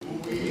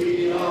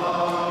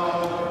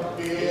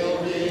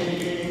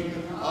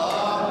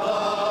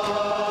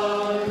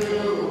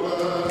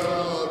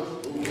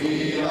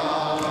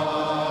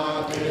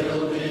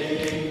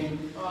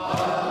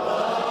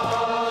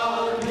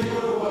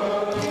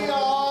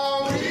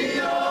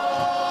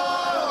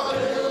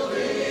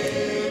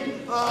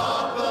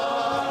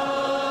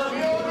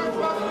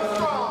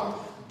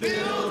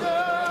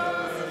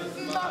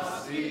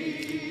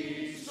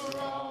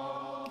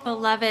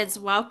beloveds,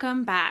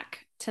 welcome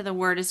back to The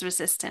Word is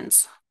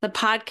Resistance, the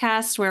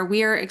podcast where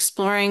we are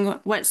exploring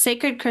what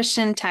sacred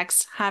Christian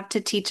texts have to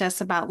teach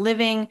us about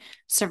living,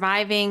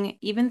 surviving,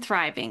 even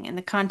thriving in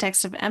the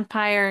context of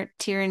empire,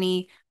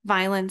 tyranny,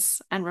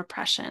 violence, and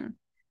repression,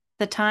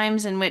 the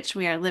times in which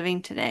we are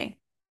living today.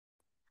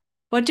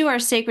 What do our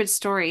sacred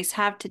stories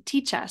have to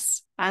teach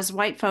us as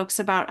white folks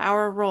about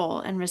our role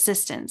in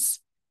resistance,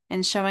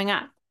 in showing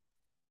up,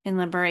 in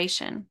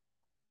liberation?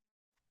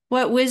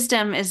 What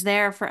wisdom is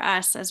there for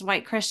us as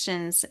white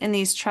Christians in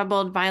these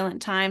troubled,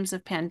 violent times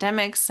of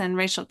pandemics and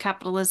racial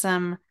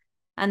capitalism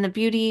and the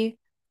beauty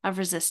of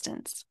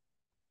resistance?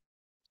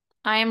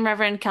 I am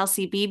Reverend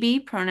Kelsey Beebe,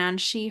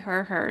 pronouns she,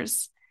 her,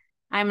 hers.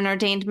 I'm an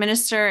ordained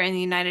minister in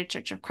the United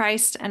Church of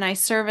Christ, and I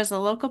serve as a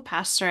local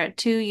pastor at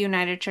 2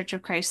 United Church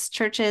of Christ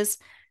churches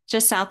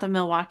just south of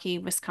Milwaukee,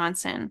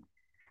 Wisconsin.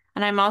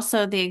 And I'm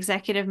also the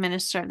executive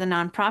minister of the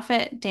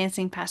nonprofit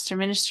Dancing Pastor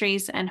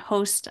Ministries and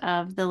host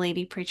of the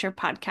Lady Preacher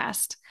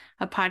podcast,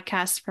 a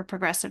podcast for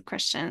progressive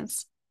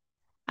Christians.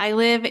 I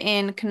live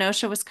in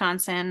Kenosha,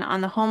 Wisconsin, on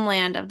the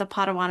homeland of the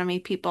Potawatomi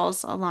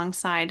peoples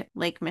alongside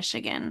Lake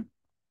Michigan.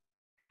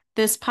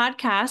 This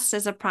podcast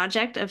is a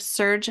project of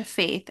Surge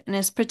Faith and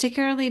is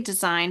particularly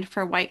designed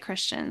for white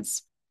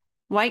Christians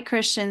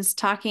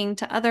talking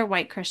to other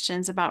white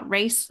Christians about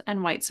race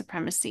and white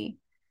supremacy.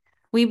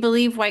 We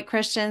believe white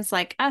Christians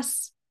like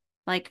us,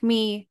 like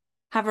me,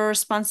 have a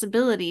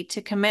responsibility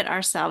to commit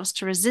ourselves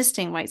to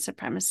resisting white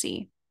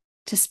supremacy,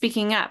 to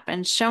speaking up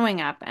and showing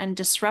up and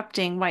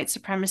disrupting white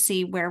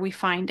supremacy where we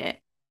find it,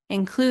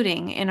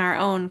 including in our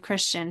own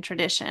Christian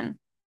tradition.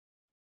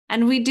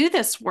 And we do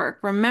this work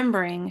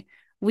remembering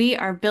we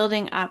are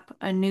building up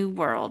a new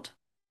world.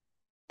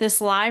 This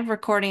live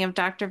recording of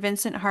Dr.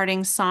 Vincent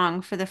Harding's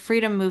song for the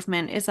Freedom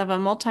Movement is of a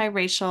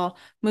multiracial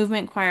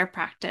movement choir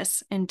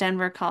practice in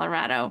Denver,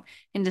 Colorado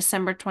in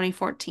December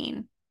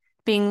 2014,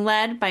 being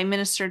led by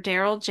Minister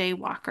Daryl J.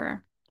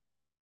 Walker.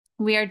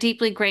 We are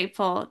deeply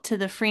grateful to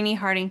the Freeney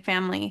Harding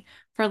family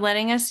for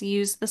letting us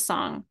use the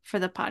song for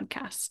the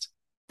podcast.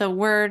 The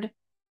word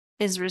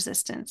is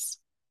resistance.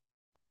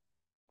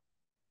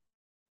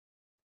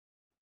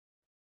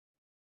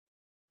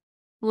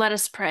 Let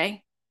us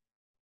pray.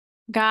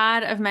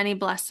 God of many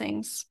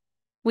blessings,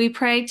 we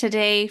pray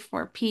today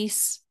for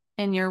peace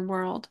in your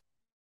world.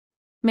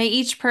 May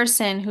each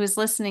person who is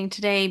listening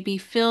today be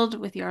filled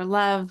with your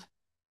love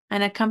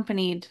and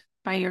accompanied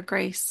by your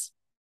grace.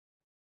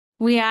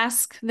 We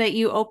ask that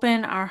you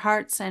open our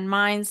hearts and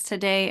minds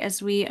today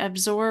as we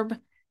absorb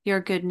your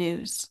good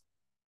news.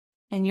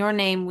 In your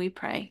name we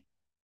pray.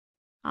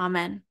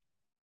 Amen.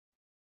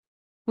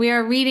 We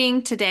are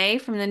reading today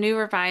from the New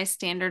Revised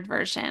Standard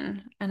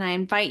Version, and I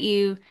invite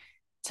you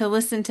to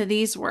listen to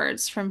these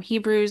words from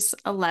Hebrews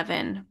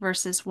 11,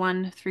 verses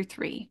 1 through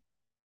 3.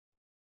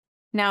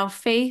 Now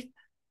faith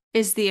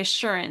is the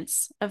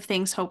assurance of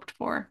things hoped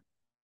for,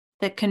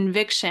 the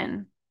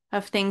conviction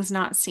of things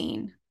not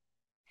seen.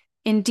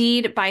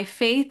 Indeed, by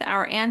faith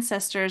our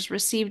ancestors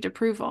received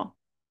approval.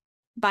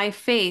 By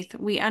faith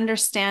we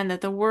understand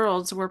that the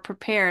worlds were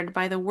prepared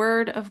by the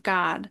word of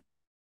God,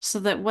 so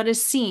that what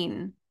is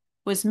seen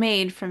was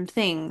made from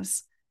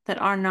things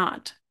that are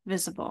not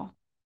visible.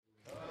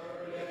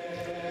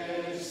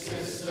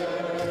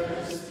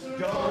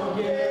 Don't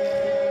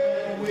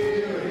get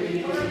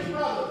weary.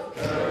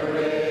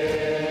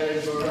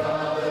 Courage,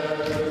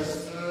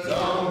 brothers.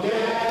 Don't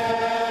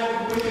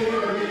get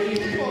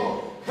weary.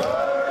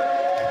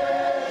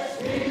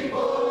 Courage,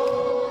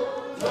 people.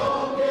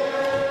 Don't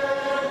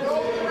get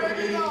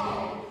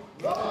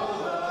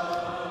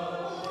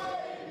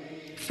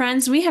weary.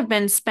 Friends, we have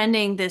been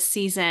spending this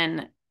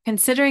season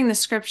considering the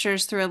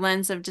scriptures through a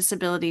lens of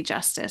disability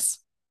justice.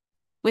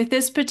 With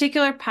this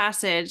particular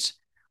passage,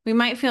 we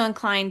might feel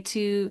inclined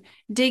to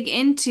dig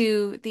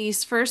into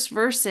these first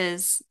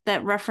verses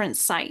that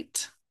reference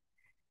sight.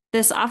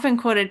 This often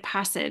quoted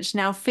passage,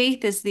 now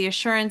faith is the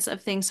assurance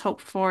of things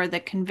hoped for,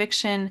 the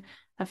conviction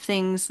of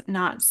things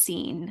not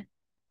seen.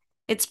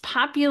 It's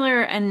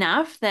popular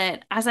enough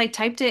that as I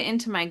typed it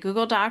into my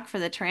Google Doc for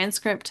the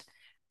transcript,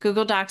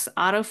 Google Docs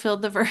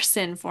auto-filled the verse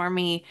in for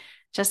me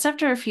just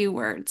after a few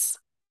words.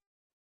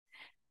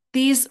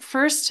 These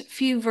first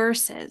few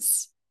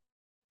verses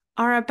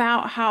are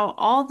about how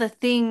all the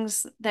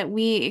things that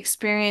we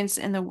experience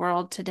in the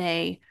world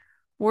today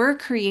were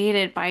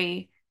created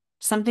by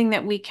something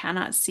that we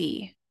cannot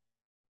see,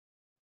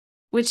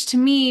 which to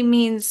me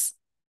means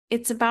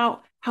it's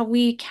about how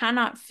we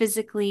cannot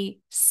physically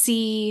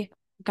see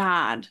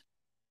God,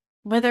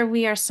 whether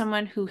we are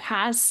someone who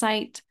has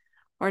sight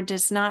or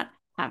does not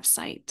have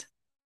sight.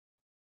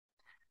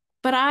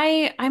 But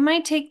I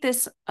might take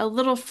this a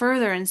little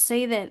further and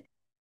say that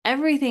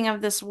everything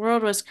of this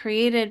world was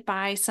created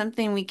by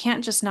something we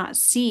can't just not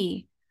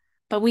see,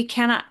 but we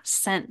cannot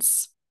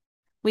sense.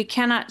 We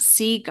cannot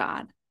see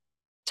God,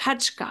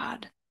 touch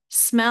God,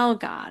 smell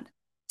God,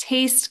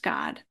 taste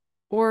God,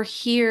 or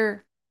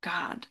hear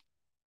God.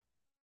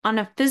 On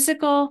a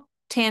physical,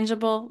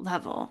 tangible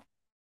level,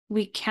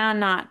 we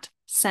cannot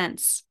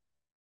sense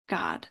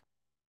God.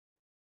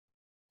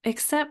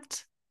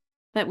 Except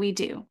that we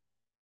do.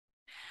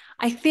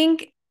 I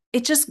think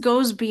it just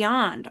goes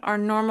beyond our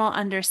normal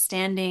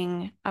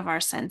understanding of our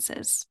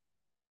senses.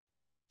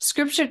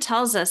 Scripture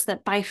tells us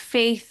that by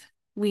faith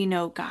we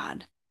know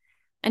God,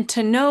 and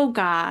to know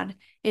God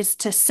is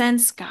to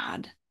sense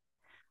God.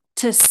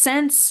 To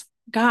sense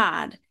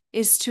God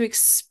is to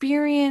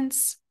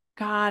experience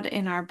God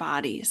in our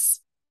bodies.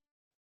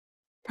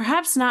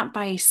 Perhaps not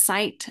by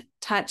sight,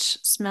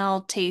 touch,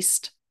 smell,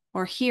 taste,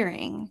 or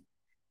hearing,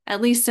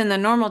 at least in the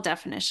normal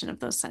definition of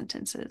those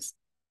sentences,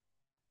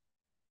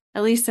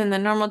 at least in the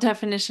normal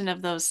definition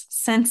of those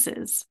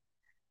senses.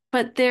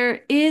 But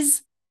there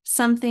is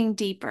something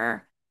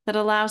deeper that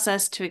allows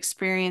us to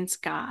experience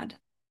God,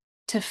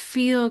 to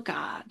feel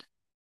God,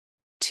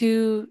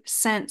 to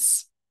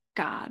sense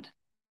God.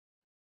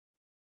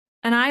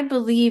 And I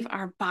believe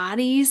our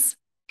bodies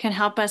can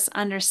help us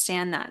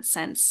understand that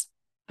sense.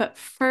 But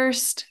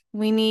first,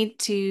 we need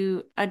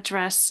to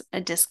address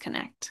a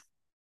disconnect.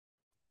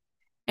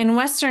 In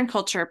Western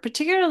culture,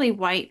 particularly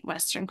white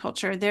Western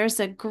culture, there's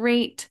a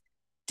great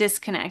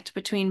disconnect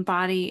between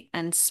body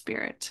and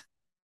spirit.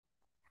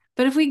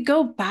 But if we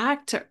go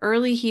back to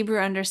early Hebrew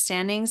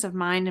understandings of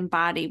mind and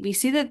body, we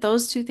see that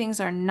those two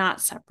things are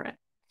not separate.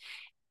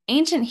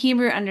 Ancient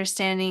Hebrew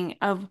understanding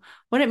of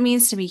what it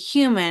means to be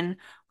human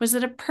was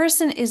that a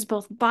person is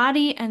both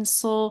body and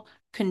soul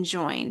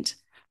conjoined,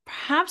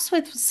 perhaps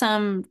with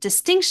some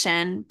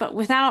distinction, but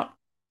without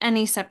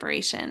any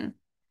separation.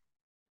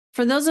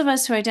 For those of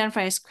us who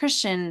identify as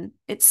Christian,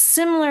 it's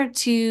similar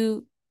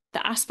to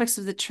the aspects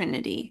of the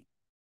Trinity.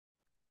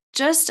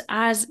 Just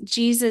as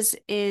Jesus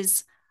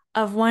is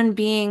of one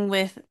being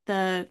with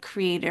the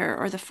Creator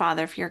or the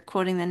Father, if you're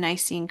quoting the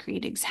Nicene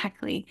Creed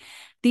exactly,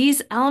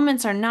 these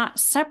elements are not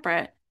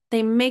separate,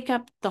 they make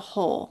up the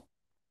whole.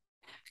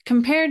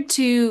 Compared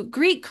to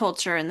Greek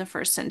culture in the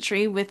first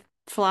century, with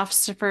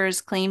philosophers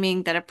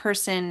claiming that a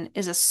person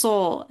is a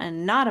soul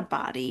and not a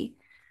body,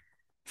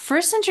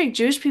 first century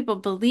Jewish people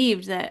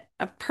believed that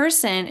a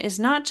person is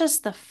not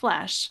just the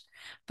flesh,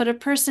 but a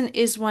person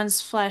is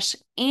one's flesh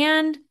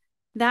and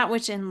that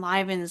which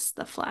enlivens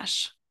the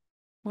flesh,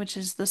 which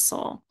is the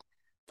soul.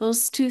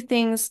 Those two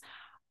things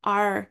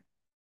are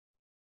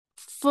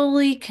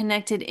fully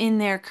connected in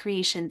their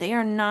creation. They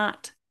are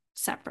not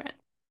separate.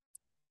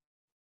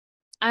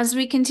 As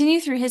we continue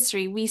through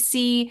history, we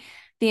see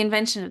the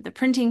invention of the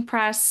printing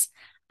press,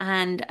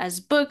 and as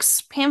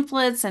books,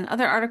 pamphlets, and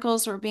other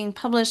articles were being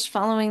published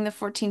following the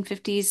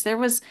 1450s, there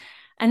was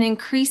an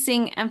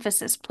increasing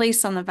emphasis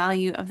placed on the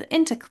value of the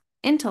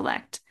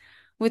intellect,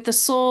 with the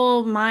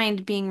soul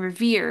mind being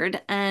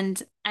revered,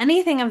 and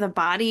anything of the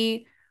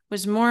body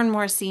was more and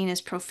more seen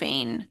as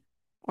profane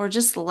or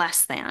just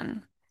less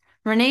than.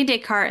 Rene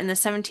Descartes in the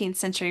 17th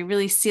century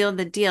really sealed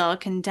the deal,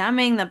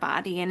 condemning the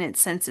body and its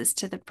senses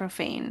to the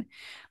profane,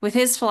 with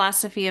his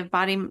philosophy of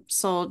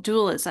body-soul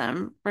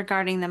dualism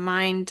regarding the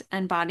mind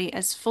and body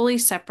as fully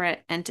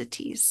separate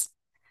entities.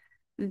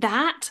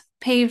 That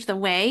paved the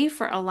way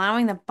for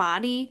allowing the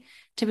body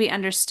to be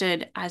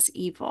understood as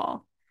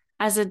evil,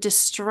 as a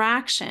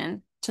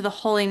distraction to the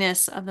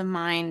holiness of the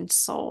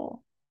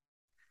mind-soul.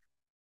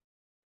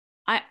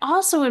 I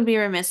also would be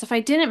remiss if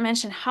I didn't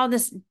mention how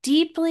this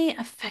deeply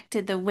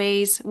affected the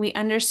ways we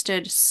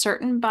understood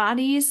certain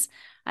bodies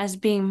as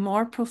being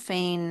more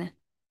profane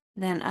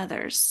than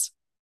others.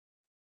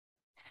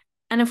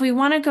 And if we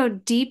want to go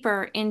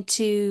deeper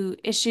into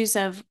issues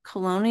of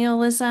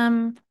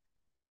colonialism,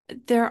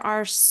 there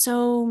are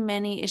so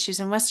many issues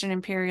in Western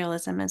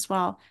imperialism as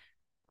well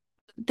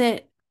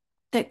that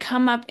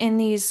come up in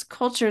these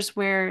cultures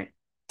where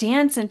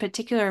dance in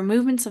particular,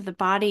 movements of the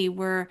body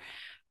were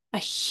a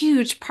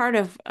huge part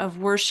of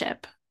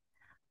worship.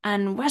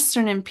 And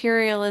Western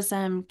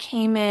imperialism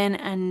came in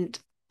and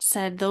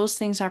said those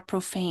things are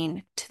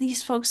profane to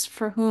these folks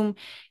for whom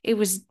it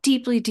was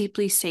deeply,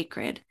 deeply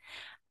sacred.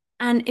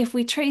 And if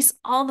we trace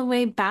all the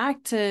way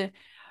back to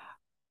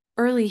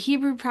early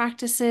Hebrew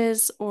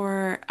practices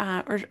or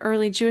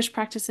early Jewish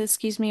practices,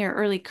 or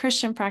early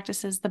Christian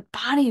practices, the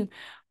body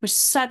was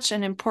such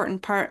an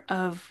important part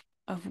of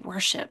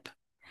worship.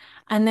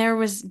 And there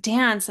was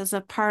dance as a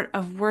part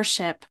of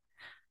worship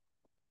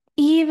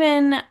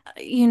even,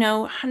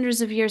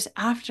 hundreds of years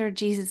after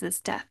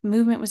Jesus's death.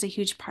 Movement was a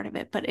huge part of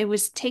it, but it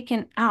was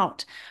taken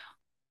out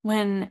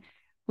when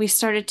we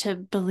started to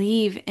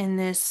believe in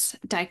this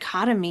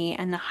dichotomy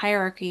and the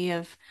hierarchy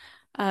of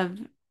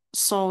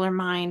soul or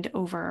mind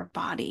over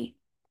body.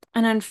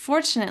 And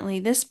unfortunately,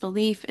 this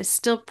belief is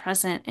still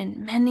present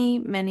in many,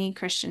 many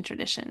Christian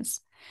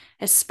traditions,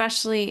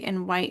 especially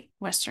in white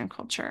Western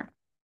culture.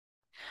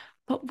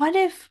 But what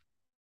if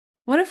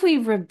we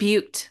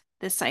rebuked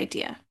this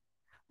idea?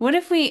 What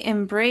if we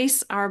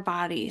embrace our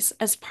bodies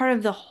as part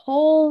of the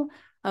whole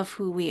of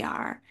who we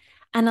are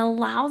and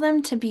allow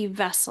them to be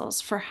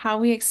vessels for how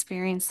we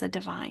experience the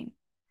divine,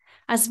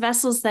 as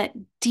vessels that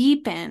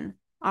deepen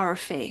our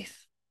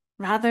faith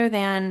rather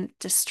than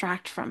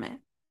distract from it?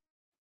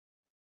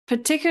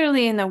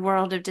 Particularly in the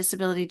world of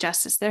disability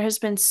justice, there has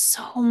been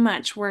so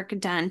much work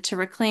done to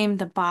reclaim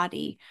the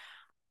body,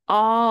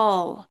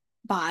 all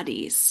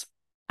bodies,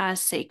 as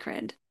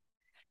sacred.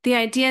 The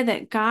idea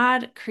that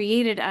God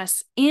created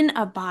us in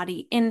a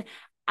body, in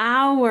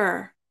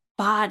our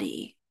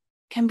body,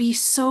 can be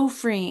so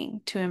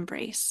freeing to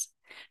embrace.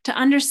 To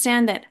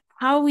understand that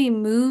how we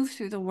move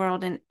through the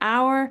world in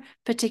our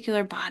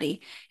particular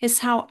body is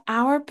how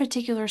our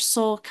particular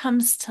soul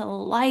comes to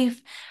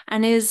life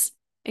and is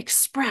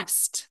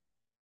expressed.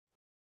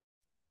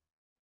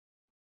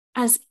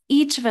 As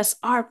each of us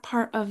are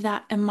part of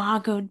that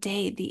imago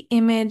Dei, the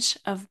image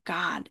of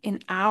God in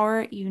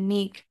our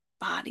unique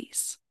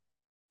bodies.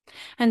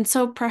 And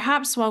so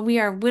perhaps while we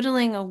are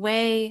whittling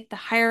away the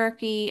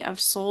hierarchy of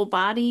soul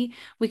body,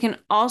 we can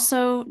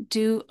also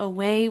do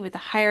away with the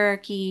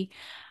hierarchy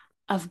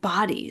of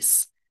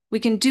bodies. We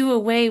can do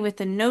away with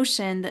the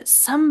notion that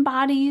some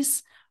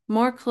bodies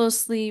more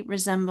closely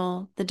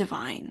resemble the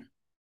divine.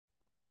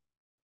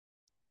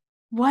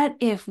 What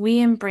if we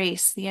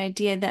embrace the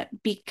idea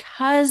that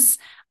because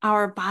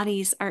our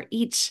bodies are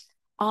each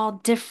all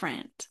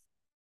different,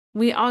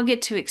 we all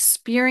get to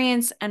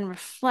experience and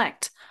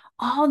reflect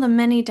all the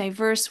many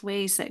diverse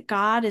ways that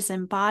God is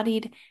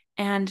embodied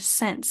and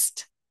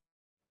sensed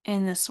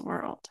in this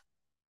world?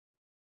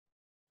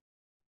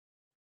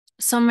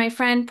 So, my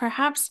friend,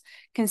 perhaps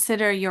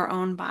consider your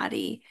own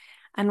body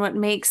and what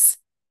makes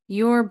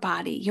your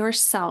body,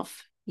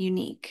 yourself,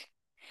 unique.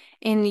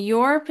 In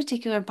your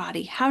particular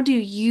body, how do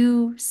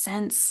you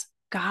sense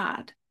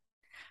God?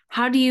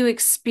 How do you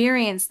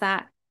experience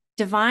that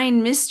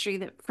divine mystery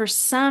that for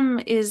some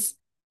is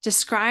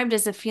described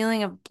as a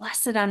feeling of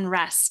blessed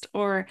unrest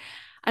or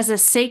as a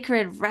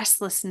sacred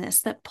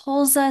restlessness that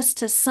pulls us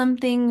to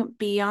something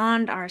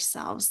beyond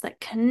ourselves, that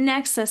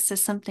connects us to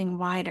something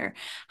wider?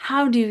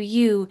 How do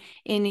you,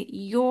 in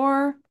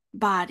your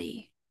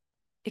body,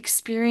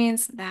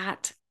 experience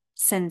that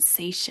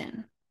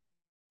sensation?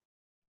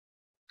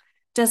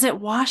 Does it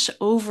wash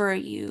over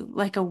you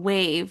like a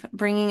wave,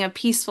 bringing a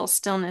peaceful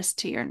stillness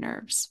to your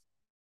nerves?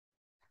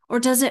 Or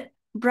does it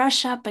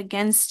brush up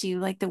against you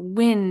like the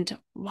wind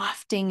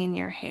wafting in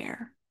your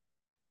hair?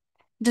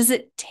 Does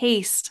it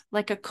taste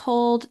like a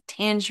cold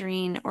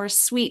tangerine or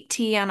sweet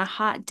tea on a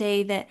hot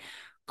day that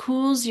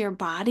cools your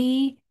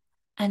body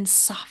and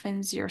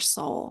softens your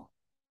soul?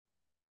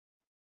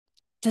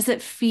 Does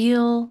it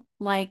feel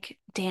like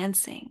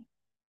dancing?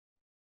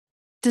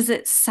 Does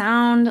it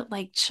sound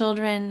like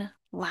children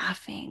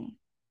laughing?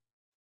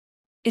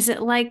 Is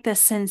it like the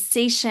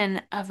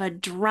sensation of a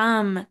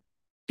drum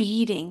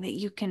beating that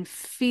you can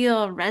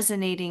feel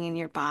resonating in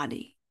your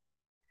body?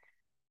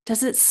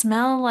 Does it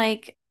smell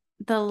like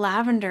the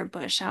lavender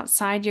bush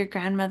outside your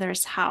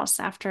grandmother's house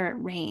after it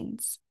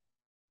rains?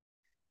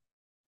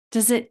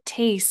 Does it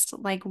taste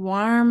like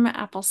warm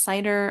apple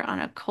cider on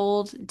a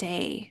cold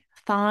day,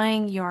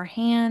 thawing your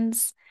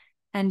hands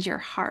and your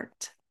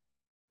heart?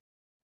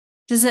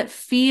 Does it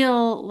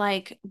feel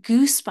like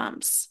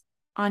goosebumps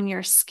on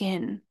your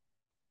skin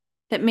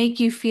that make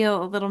you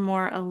feel a little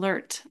more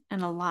alert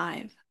and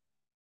alive?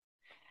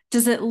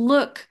 Does it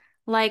look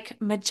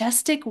like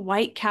majestic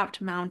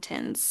white-capped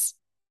mountains,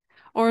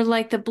 or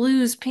like the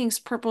blues, pinks,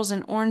 purples,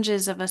 and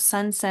oranges of a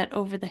sunset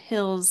over the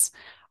hills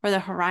or the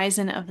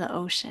horizon of the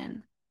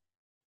ocean?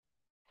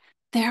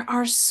 There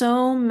are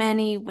so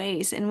many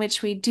ways in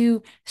which we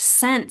do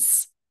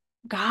sense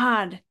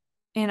God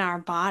in our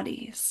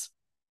bodies,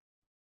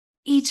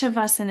 each of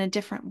us in a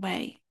different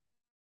way.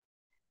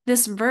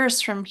 This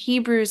verse from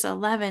Hebrews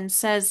 11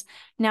 says,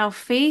 "Now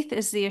faith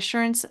is the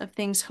assurance of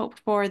things hoped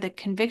for, the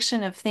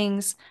conviction of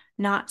things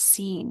not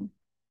seen."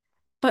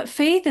 But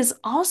faith is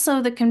also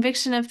the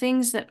conviction of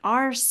things that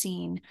are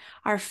seen,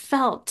 are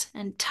felt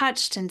and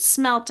touched and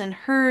smelt and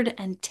heard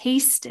and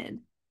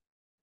tasted.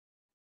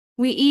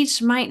 We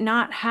each might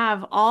not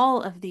have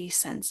all of these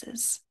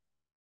senses,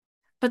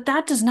 but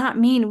that does not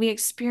mean we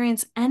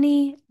experience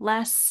any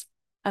less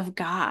of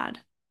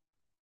God,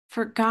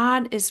 for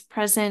God is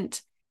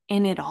present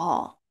in it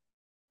all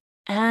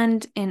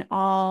and in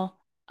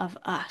all of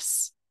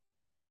us.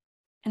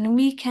 And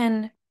we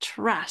can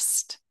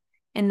trust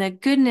in the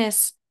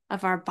goodness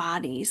of our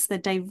bodies, the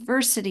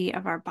diversity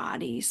of our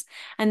bodies,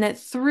 and that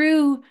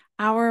through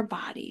our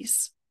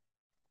bodies,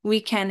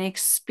 we can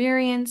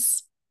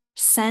experience,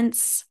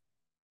 sense,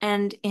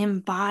 and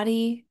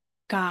embody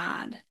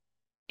God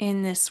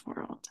in this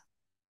world.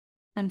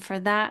 And for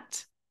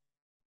that,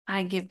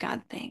 I give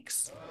God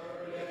thanks.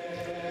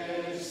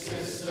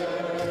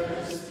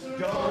 Sisters,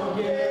 don't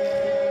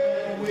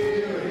get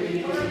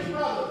weary. Courage,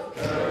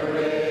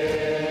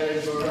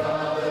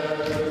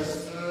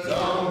 brothers,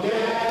 don't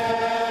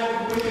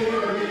get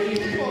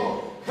weary.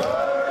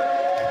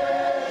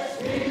 Courage,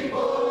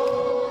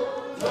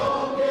 people,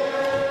 don't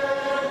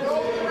get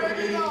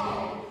weary.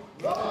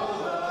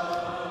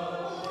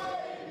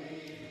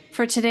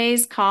 For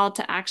today's call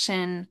to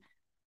action,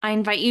 I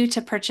invite you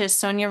to purchase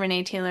Sonia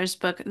Renee Taylor's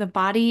book, The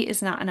Body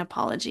is Not an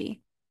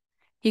Apology.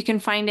 You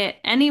can find it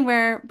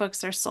anywhere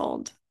books are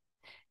sold.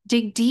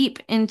 Dig deep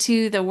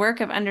into the work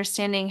of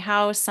understanding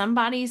how some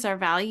bodies are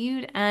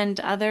valued and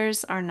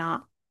others are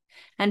not.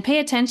 And pay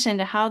attention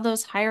to how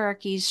those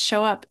hierarchies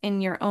show up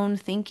in your own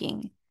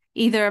thinking,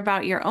 either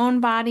about your own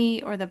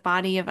body or the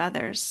body of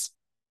others.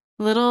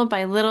 Little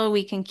by little,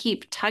 we can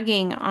keep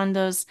tugging on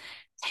those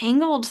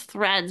tangled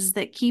threads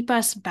that keep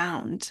us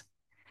bound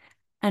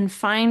and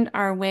find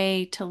our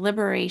way to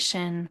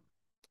liberation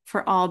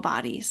for all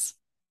bodies.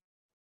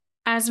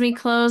 As we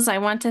close, I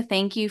want to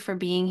thank you for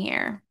being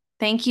here.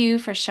 Thank you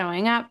for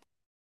showing up,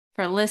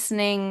 for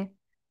listening,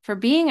 for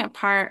being a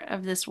part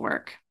of this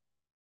work.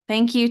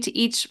 Thank you to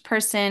each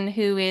person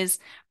who is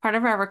part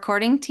of our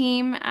recording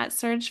team at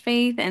Surge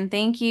Faith, and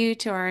thank you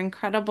to our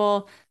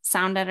incredible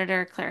sound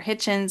editor, Claire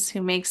Hitchens,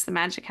 who makes the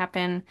magic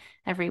happen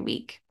every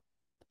week.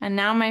 And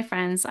now, my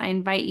friends, I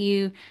invite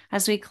you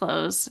as we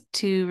close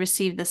to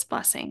receive this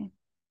blessing.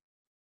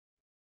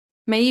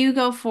 May you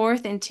go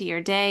forth into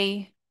your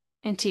day,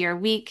 into your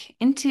week,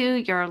 into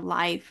your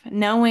life,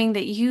 knowing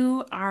that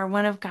you are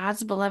one of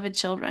God's beloved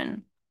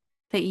children,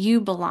 that you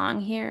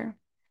belong here,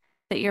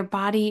 that your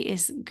body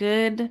is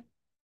good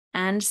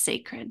and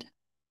sacred.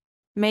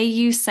 May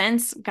you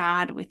sense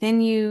God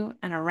within you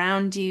and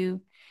around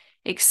you,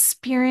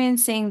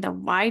 experiencing the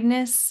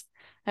wideness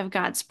of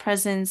God's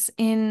presence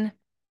in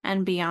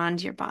and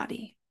beyond your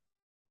body.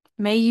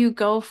 May you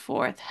go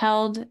forth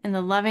held in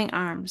the loving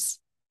arms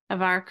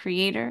of our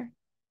Creator,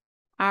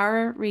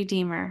 our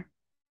Redeemer,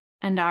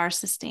 and our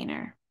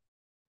Sustainer.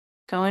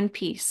 Go in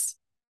peace.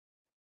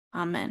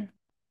 Amen.